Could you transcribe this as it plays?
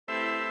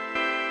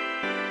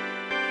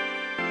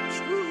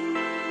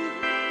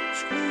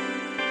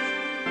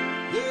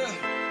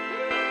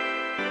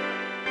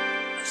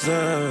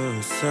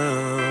Shawty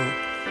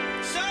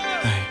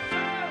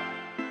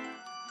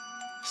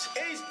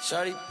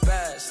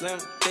bad, slim,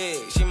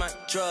 thick. She might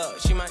drug,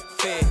 she might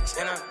fix.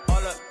 And I'm all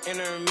up in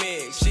her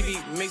mix. She be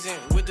mixing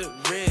with the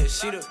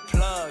wrist. She the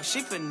plug, she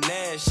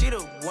finesse. She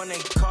the one they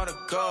call the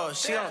girl.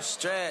 She don't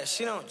stress,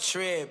 she don't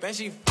trip. And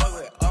she fuck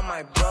with all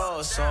my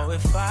bros. So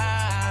if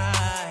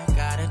I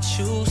gotta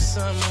choose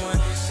someone,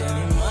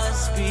 then it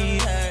must be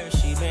her.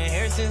 She been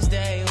here since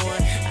day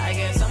one. I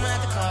guess I'm gonna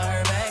have to call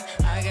her back.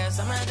 I guess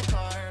I'm gonna have to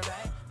call her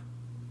back.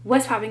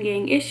 What's poppin',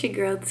 gang? It's your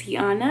girl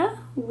Tiana,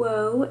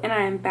 whoa, and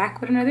I am back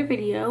with another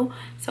video.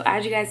 So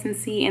as you guys can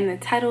see in the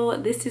title,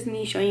 this is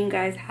me showing you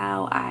guys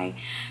how I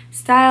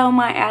style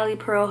my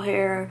Alipearl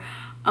hair,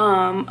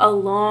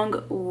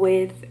 along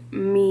with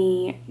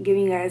me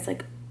giving you guys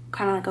like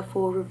kind of like a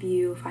full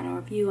review, final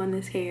review on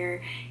this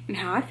hair and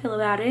how I feel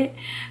about it.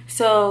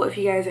 So if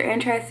you guys are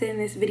interested in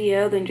this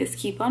video, then just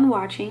keep on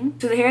watching.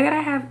 So the hair that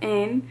I have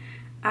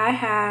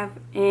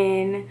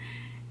in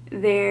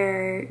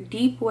their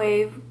deep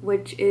wave,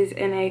 which is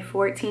in a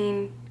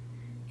 14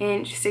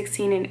 inch,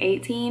 16 and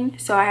 18.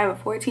 So I have a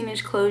 14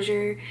 inch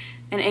closure,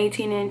 an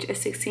 18 inch, a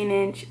 16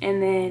 inch,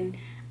 and then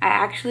I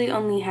actually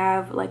only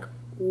have like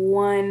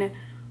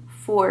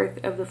 1/4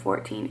 of the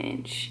 14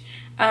 inch,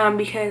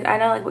 because I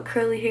know like with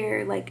curly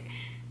hair, like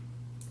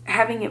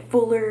having it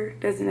fuller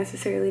doesn't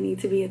necessarily need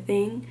to be a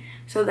thing.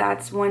 So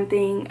that's one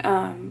thing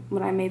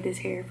when I made this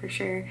hair for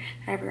sure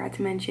that I forgot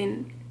to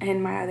mention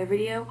in my other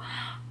video.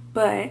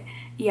 But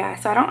yeah,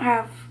 so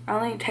I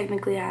only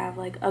technically have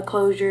like a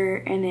closure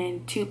and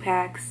then 2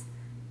 packs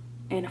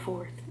and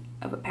 1/4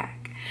 of a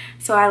pack.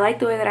 So I like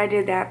the way that I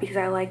did that because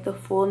I like the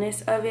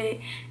fullness of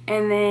it.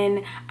 And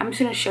then I'm just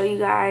gonna show you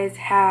guys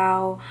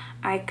how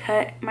I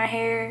cut my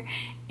hair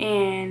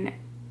and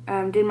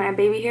did my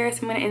baby hair.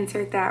 So I'm gonna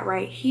insert that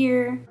right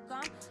here.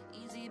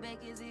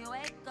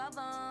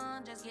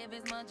 Just give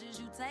as much as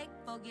you take,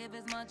 forgive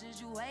as much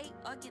as you hate,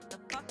 or get the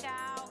fuck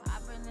out.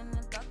 I've been in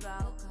the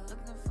dugout,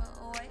 looking for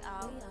a way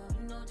out.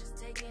 You know, just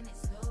taking it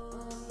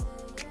slow.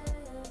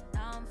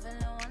 Now I'm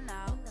feeling one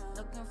out,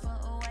 looking for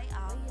a way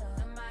out.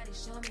 Somebody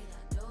show me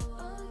that door.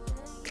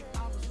 I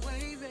was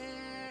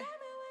waving,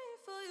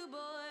 for you,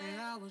 boy, and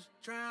I was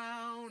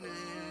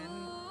drowning.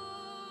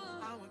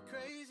 I went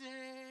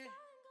crazy.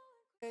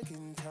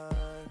 Taking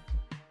time.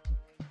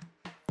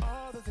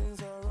 All the things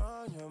are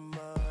on your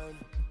mind.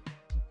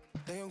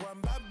 They ain't going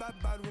bad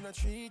when I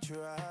treat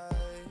you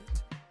right.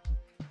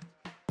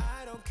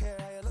 I don't care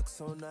how you look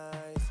so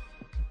nice.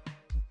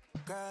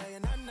 Girl,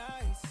 you're not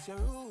nice, you're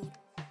rude.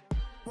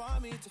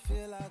 Want me to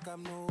feel like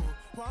I'm new.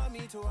 Want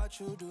me to watch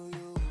you do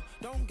you.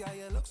 Don't get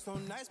you look so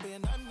nice, but you're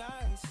not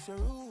nice, you're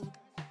rude.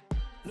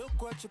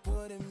 Look what you're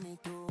putting me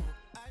through.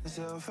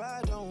 So if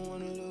I don't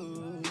wanna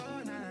lose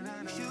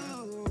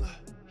you,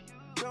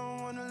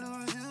 don't wanna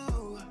lose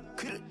you.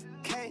 Coulda,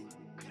 can't,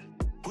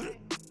 woulda,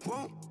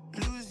 won't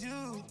lose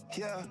you,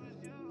 yeah.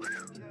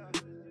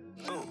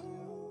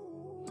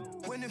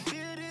 When it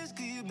feel this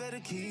good, you better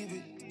keep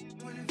it.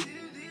 When it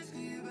feel this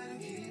good, you better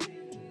keep it.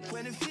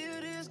 When it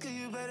feel this good,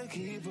 you better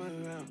keep it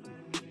around.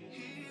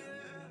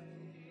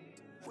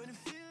 When it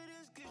feel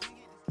this good,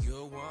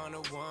 you're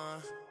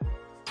one-on-one.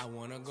 I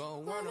wanna go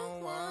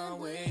one-on-one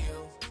with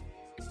you.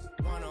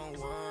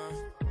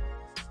 One-on-one.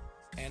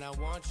 And I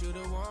want you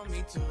to want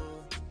me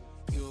too.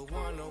 You're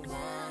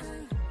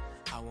one-on-one.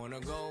 I wanna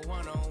go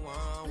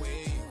one-on-one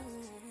with you.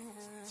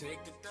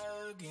 Take the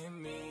thug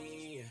in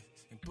me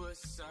and put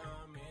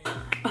some in.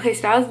 Okay,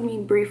 so that was me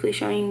briefly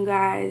showing you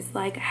guys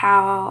like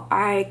how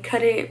I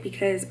cut it,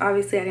 because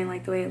obviously I didn't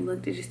like the way it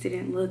looked. It just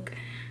didn't look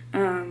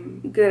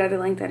good at the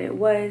length that it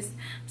was.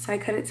 So I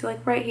cut it to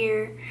like right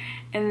here.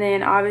 And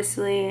then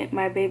obviously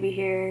my baby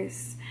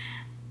hairs,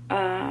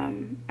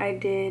 I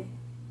did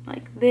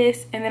like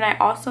this. And then I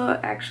also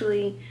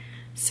actually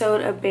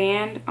sewed a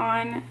band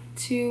on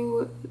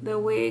to the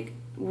wig,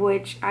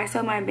 which I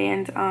sew my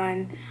bands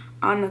on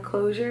the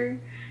closure.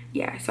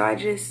 Yeah, so I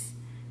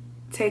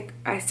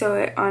sew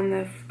it on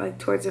the like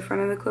towards the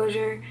front of the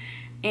closure.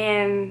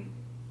 And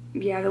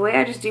yeah, the way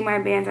I just do my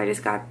bands, I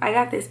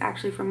got this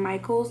actually from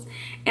Michael's,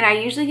 and I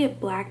usually get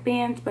black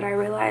bands, but I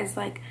realized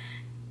like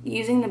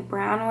using the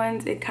brown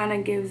ones, it kind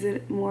of gives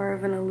it more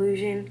of an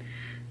illusion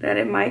that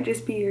it might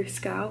just be your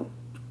scalp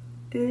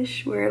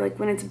ish, where like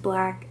when it's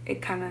black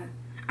it kind of,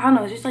 I don't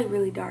know, it's just like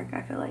really dark,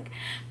 I feel like.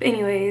 But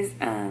anyways,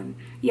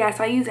 yeah,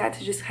 so I use that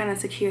to just kind of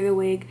secure the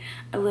wig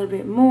a little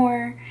bit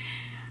more.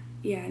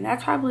 Yeah, and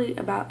that's probably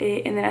about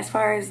it. And then as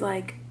far as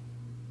like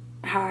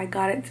how I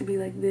got it to be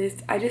like this,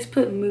 I just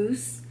put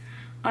mousse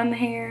on the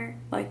hair,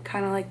 like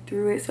kind of like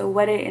through it, so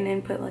wet it and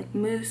then put like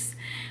mousse.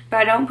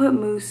 But I don't put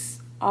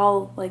mousse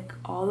all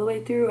the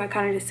way through. I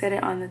kind of just set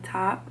it on the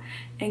top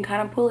and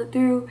kind of pull it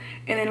through.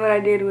 And then what I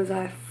did was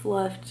I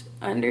fluffed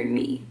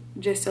underneath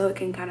just so it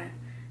can kind of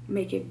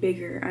make it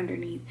bigger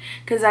underneath,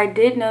 because I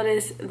did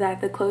notice that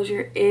the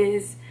closure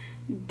is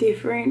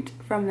different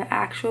from the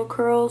actual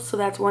curls. So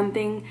that's one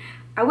thing.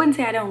 I wouldn't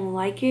say I don't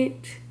like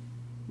it,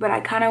 but I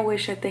kind of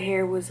wish that the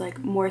hair was like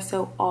more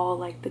so all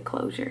like the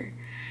closure.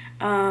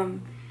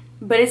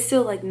 but it's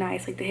still like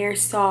nice. Like the hair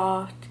is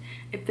soft,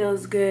 it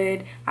feels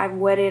good. I've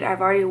wetted,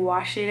 I've already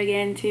washed it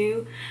again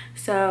too,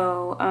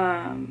 so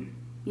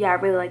yeah, I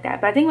really like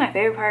that. But I think my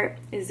favorite part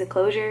is the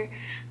closure.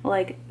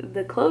 Like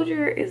the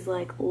closure is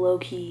like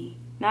low-key,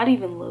 not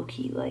even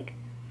low-key, like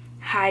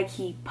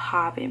high-key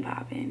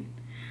poppin'.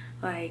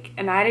 Like,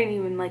 and I didn't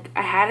even like,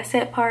 I had a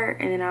set part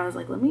and then I was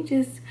like, let me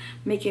just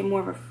make it more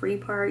of a free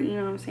part, you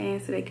know what I'm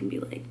saying, so they can be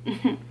like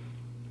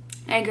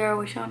hey girl,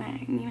 what's your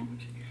name, you know,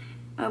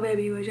 oh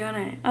baby, what's your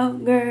name, oh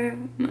girl,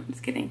 no, I'm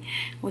just kidding.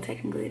 Well,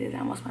 technically it is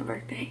almost my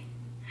birthday.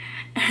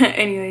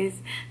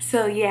 Anyways,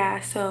 so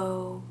yeah,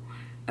 so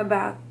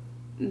about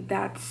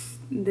that's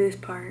this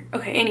part.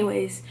 Okay,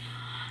 anyways,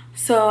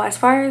 so as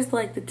far as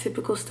like the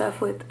typical stuff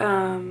with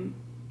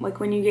like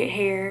when you get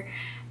hair,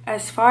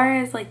 as far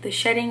as like the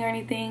shedding or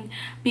anything,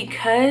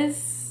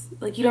 because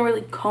like you don't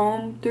really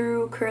comb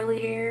through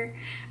curly hair,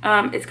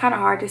 it's kind of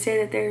hard to say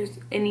that there's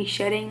any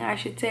shedding. I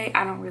should say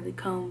I don't really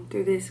comb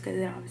through this because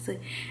then obviously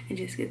it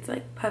just gets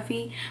like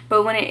puffy,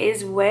 but when it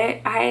is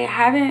wet, I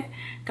haven't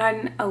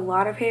gotten a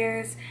lot of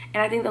hairs,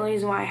 and I think the only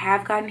reason why I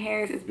have gotten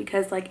hairs is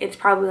because like it's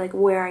probably like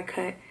where I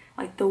cut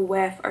like the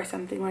weft or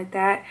something like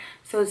that,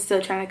 so it's still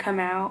trying to come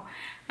out.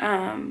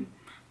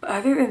 But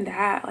other than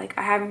that, like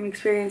I haven't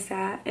experienced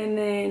that. And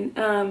then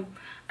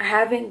I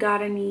haven't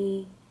got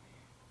any,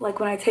 like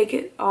when I take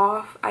it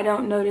off, I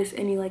don't notice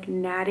any like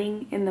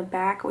natting in the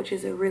back, which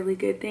is a really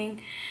good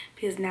thing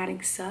because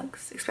natting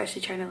sucks,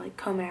 especially trying to like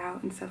comb it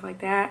out and stuff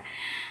like that.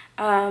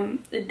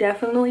 It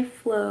definitely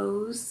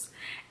flows,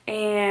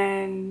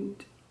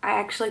 and I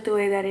actually like the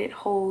way that it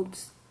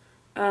holds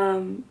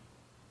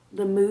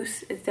the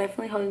mousse. It's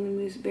definitely holding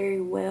the mousse very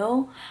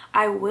well.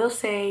 I will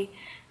say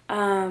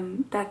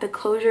that the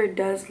closure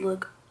does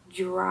look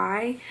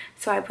dry,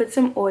 so I put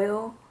some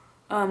oil,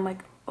 like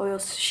oil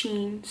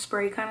sheen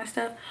spray kind of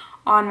stuff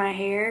on my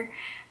hair,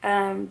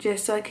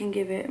 just so I can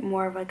give it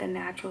more of like a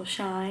natural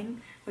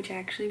shine, which I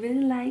actually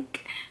really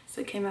like,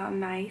 so it came out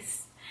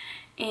nice.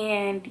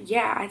 And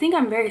yeah, I think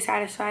I'm very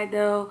satisfied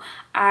though.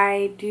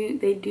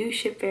 They do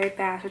ship very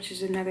fast, which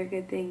is another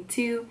good thing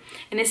too.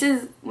 And this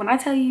is, when I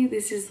tell you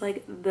this is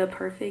like the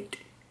perfect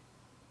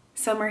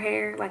summer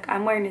hair, like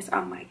I'm wearing this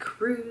on my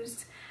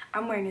cruise,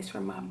 I'm wearing this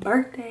for my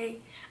birthday,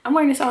 I'm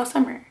wearing this all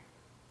summer,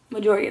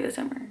 majority of the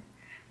summer,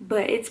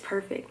 but it's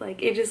perfect.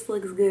 Like it just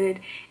looks good.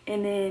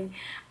 And then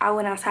I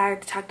went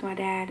outside to talk to my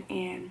dad,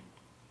 and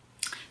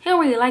he don't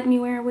really like me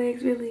wearing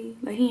wigs, really.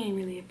 Like he ain't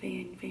really a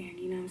fan,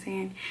 you know what I'm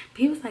saying?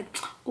 But he was like,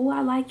 oh,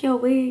 I like your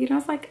wig. And I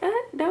was like,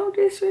 don't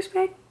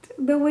disrespect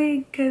the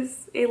wig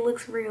because it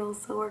looks real,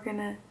 so we're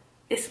gonna,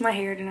 it's my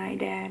hair tonight,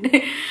 Dad.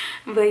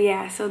 But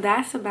yeah, so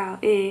that's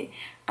about it.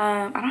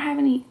 I don't have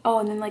any, oh,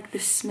 and then like the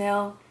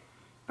smell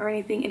or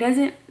anything, it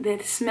doesn't, the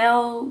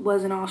smell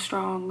wasn't all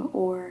strong,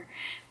 or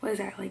what is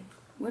that, like,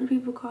 what do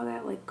people call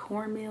that, like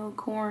cornmeal,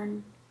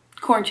 corn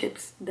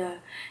chips, duh.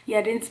 Yeah,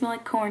 it didn't smell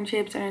like corn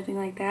chips or anything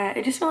like that.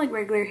 It just smelled like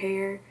regular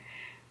hair,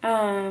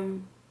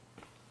 kind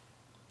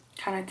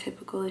of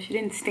typical-ish. It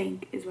didn't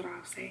stink is what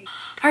I'll say.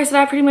 All right, so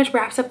that pretty much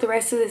wraps up the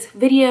rest of this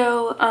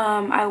video.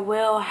 I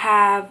will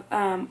have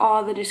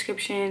all the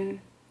description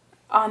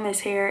on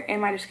this hair in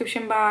my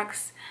description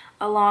box,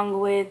 along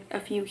with a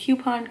few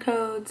coupon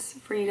codes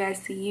for you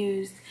guys to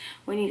use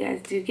when you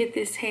guys do get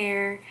this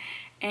hair.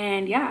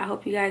 And yeah, I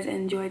hope you guys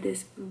enjoyed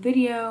this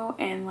video,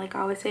 and like I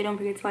always say, don't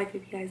forget to like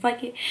it if you guys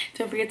like it,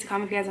 don't forget to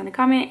comment if you guys want to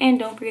comment, and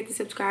don't forget to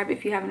subscribe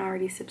if you haven't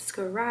already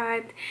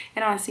subscribed.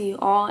 And I'll see you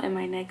all in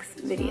my next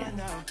video.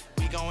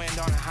 We gon' end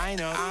on a high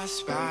note. I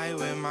spy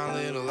with my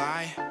little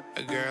eye,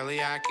 a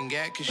girly I can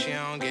get cause she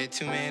don't get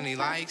too many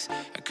likes,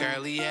 a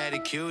curly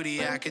headed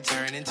cutie I could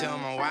turn into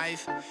my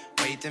wife.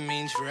 Wait, that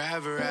means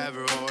forever,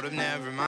 ever, hold up, never mind.